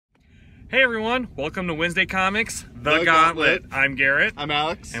Hey everyone, welcome to Wednesday Comics, The Gauntlet. I'm Garrett. I'm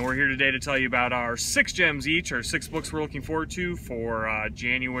Alex. And we're here today to tell you about our 6 gems each, or 6 books we're looking forward to for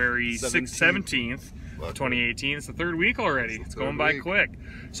January 17th, 2018. It's the third week already. It's going by quick.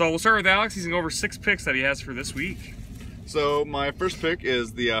 So we'll start with Alex. He's going to go over 6 picks that he has for this week. So my first pick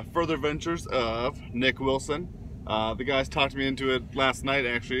is the Further Adventures of Nick Wilson. The guys talked me into it last night,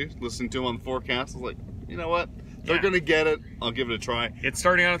 actually, listening to him on the forecast. I was like, you know what? They're going to get it. I'll give it a try. It's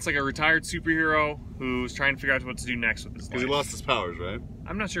starting out, it's like a retired superhero who's trying to figure out what to do next with his life. Because he lost his powers, right?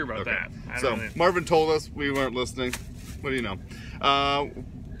 I'm not sure about that. So Marvin told us, we weren't listening. What do you know?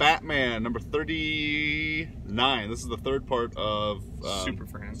 Batman, number 39. This is the third part of Super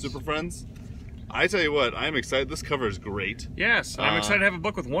Friends. I tell you what, I'm excited. This cover is great. Yes, I'm excited to have a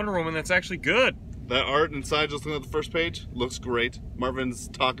book with Wonder Woman that's actually good. That art inside, just looking at the first page, looks great. Marvin's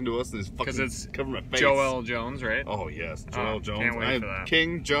talking to us and he's fucking covering my face. Joel Jones, right? Oh, yes. Joel Jones. Can't wait for that.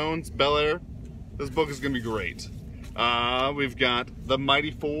 King, Jones, Bel Air. This book is going to be great. We've got the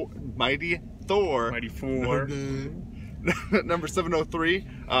Mighty Thor. Number 703.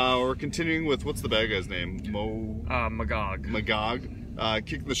 We're continuing with, what's the bad guy's name? Magog.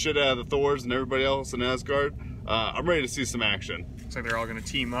 Kicking the shit out of the Thors and everybody else in Asgard. I'm ready to see some action. Looks like they're all going to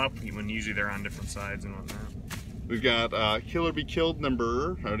team up when usually they're on different sides and whatnot. We've got Kill or Be Killed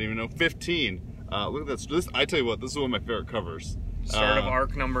number, I don't even know, 15. Look at this. I tell you what, this is one of my favorite covers. Start of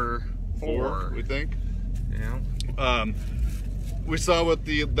arc number 4. We think. Yeah. We saw what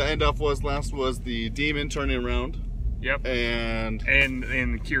the end off was last, was the demon turning around. Yep. And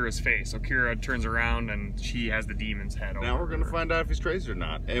in Kira's face. So Kira turns around and she has the demon's head over. Now we're going to find out if he's crazy or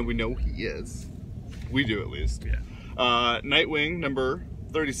not. And we know he is. We do, at least. Yeah. Nightwing, number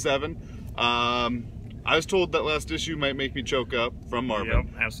 37. I was told that last issue might make me choke up from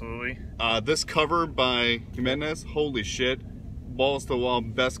Marvin. Yep, absolutely. This cover by Jimenez, holy shit. Balls to the wall,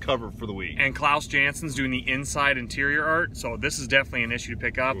 best cover for the week. And Klaus Jansson's doing the inside interior art, so this is definitely an issue to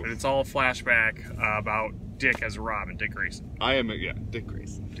pick up. And it's all a flashback about Dick as Robin, Dick Grayson. Dick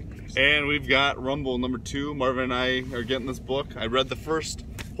Grayson. And we've got Rumble number 2. Marvin and I are getting this book. I read the first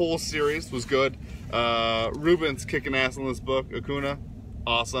whole series, was good. Ruben's kicking ass in this book. Acuna,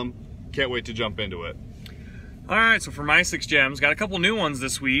 awesome. Can't wait to jump into it. Alright, so for my 6 gems, got a couple new ones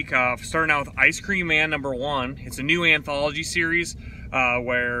this week. Starting out with Ice Cream Man number 1. It's a new anthology series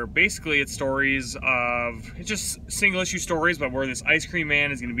where basically it's stories of, it's just single issue stories, but where this Ice Cream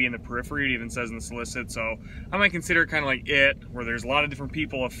Man is going to be in the periphery. It even says in the solicit, so I might consider it kind of like It, where there's a lot of different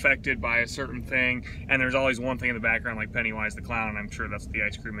people affected by a certain thing, and there's always one thing in the background like Pennywise the Clown, and I'm sure that's what the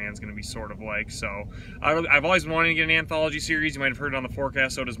Ice Cream Man is going to be sort of like. So I've always been wanting to get an anthology series. You might have heard it on the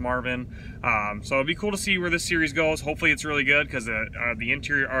forecast, so does Marvin. So it'd be cool to see where this series goes. Hopefully it's really good, because the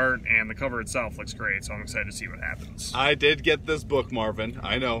interior art and the cover itself looks great, so I'm excited to see what happens. I did get this book, Marvin.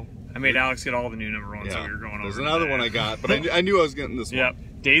 I know. I made Alex get all the new number 1s that we were going over. There's another one I got, but I knew I was getting this one. Yep.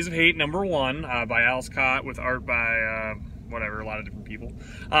 Days of Hate number 1 by Al Scott, with art by whatever, a lot of different people.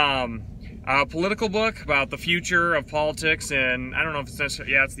 A political book about the future of politics, and I don't know if it's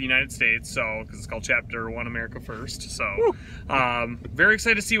necessarily, it's the United States, so, because it's called Chapter 1 America First, so, very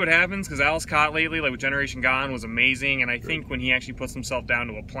excited to see what happens, because Al Scott lately, like with Generation Gone, was amazing, and I think when he actually puts himself down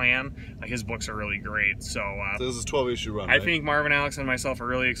to a plan, like, his books are really great, so this is a 12-issue run, I think Marvin, Alex, and myself are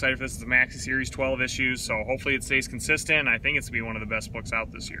really excited for this. It's a maxi series, 12 issues, so hopefully it stays consistent. I think it's going to be one of the best books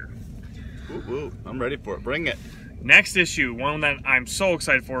out this year. Ooh, I'm ready for it. Bring it. Next issue, one that I'm so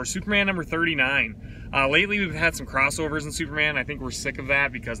excited for, Superman number 39. Lately we've had some crossovers in Superman. I think we're sick of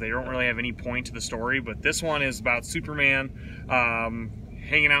that because they don't really have any point to the story, but this one is about Superman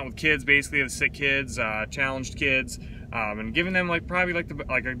hanging out with kids, basically, the sick kids, challenged kids, and giving them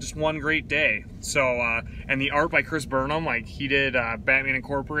just one great day. So and the art by Chris Burnham, like he did Batman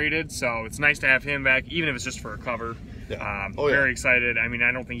Incorporated, so it's nice to have him back, even if it's just for a cover. Very excited. I mean,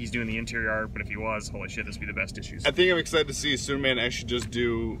 I don't think he's doing the interior art, but if he was, holy shit, this would be the best issues. I think I'm excited to see Superman actually just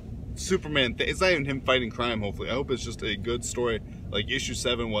do Superman. It's not even him fighting crime, hopefully. I hope it's just a good story, like issue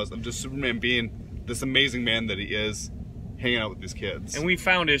 7 was, of just Superman being this amazing man that he is, hanging out with these kids. And we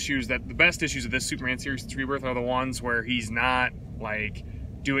found issues that the best issues of this Superman series, its Rebirth, are the ones where he's not like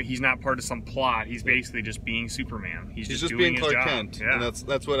he's not part of some plot. He's basically just being Superman. He's just doing being his Clark job. Kent, Yeah. And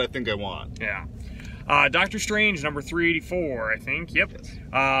that's what I think I want. Yeah. Doctor Strange number 384, I think. Yep. Yes.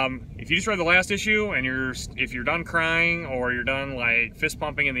 If you just read the last issue and if you're done crying or you're done like fist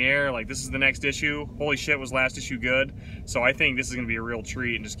pumping in the air, like this is the next issue. Holy shit, was last issue good? So I think this is going to be a real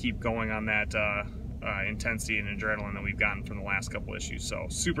treat and just keep going on that intensity and adrenaline that we've gotten from the last couple issues. So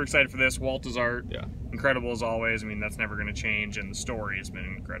super excited for this. Walt's art, incredible as always. I mean, that's never going to change, and the story has been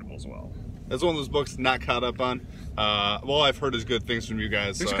incredible as well. It's one of those books not caught up on. Well, I've heard as good things from you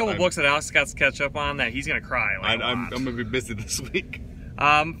guys. There's a couple books that Alex got to catch up on that he's gonna cry. Like, I'm gonna be busy this week.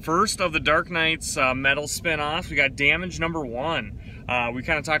 First of the Dark Knights metal spin-offs, we got Damage #1. We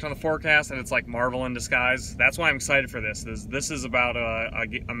kind of talked on the forecast that it's like Marvel in disguise. That's why I'm excited for this. This is about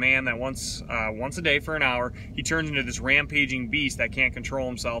a man that once a day for an hour, he turns into this rampaging beast that can't control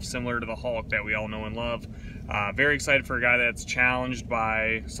himself, similar to the Hulk that we all know and love. Very excited for a guy that's challenged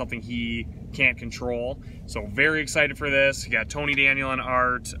by something he can't control. So very excited for this. You got Tony Daniel on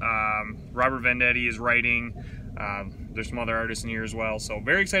art. Robert Venditti is writing. There's some other artists in here as well. So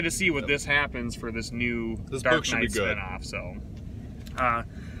very excited to see what this happens for this new Dark Knight spinoff. So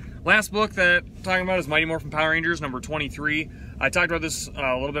last book that I'm talking about is Mighty Morphin Power Rangers number 23. I talked about this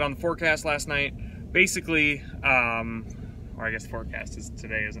a little bit on the forecast last night. Basically, or I guess the forecast is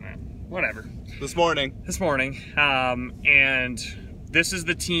today, isn't it? Whatever. This morning. And this is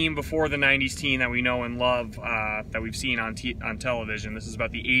the team before the 90s team that we know and love, that we've seen on television. This is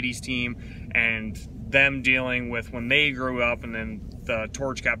about the 80s team and them dealing with when they grew up and then the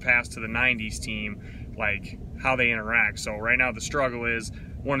torch got passed to the 90s team, like how they interact. So right now the struggle is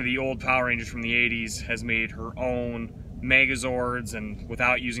one of the old Power Rangers from the 80s has made her own Megazords and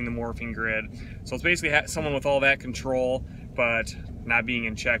without using the morphing grid. So it's basically someone with all that control, but not being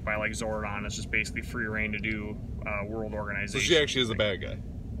in check by like Zordon. It's just basically free reign to do world organization. So she actually is a bad guy.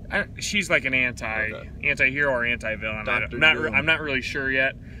 She's like an anti-hero or anti-villain. I'm not really sure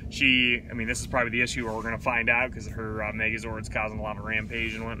yet. I mean, this is probably the issue where we're going to find out because her Megazord's causing a lot of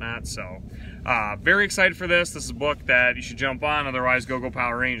rampage and whatnot. So, very excited for this. This is a book that you should jump on. Otherwise, Go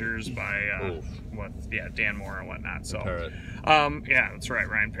Power Rangers by Dan Moore and whatnot. So, yeah, that's right,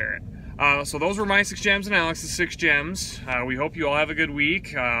 Ryan Parrott. So those were my 6 gems and Alex's 6 gems. We hope you all have a good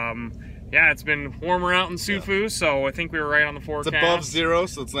week. Yeah, it's been warmer out in Sifu, so I think we were right on the forecast. It's above 0,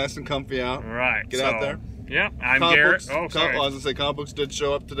 so it's nice and comfy out. All right. Get out there. Yeah, I'm Garrett. I was going to say, comic books did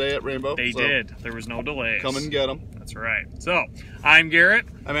show up today at Rainbow. They did. There was no delays. Come and get them. That's right. So, I'm Garrett.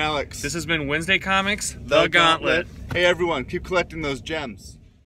 I'm Alex. This has been Wednesday Comics, The Gauntlet. Hey, everyone, keep collecting those gems.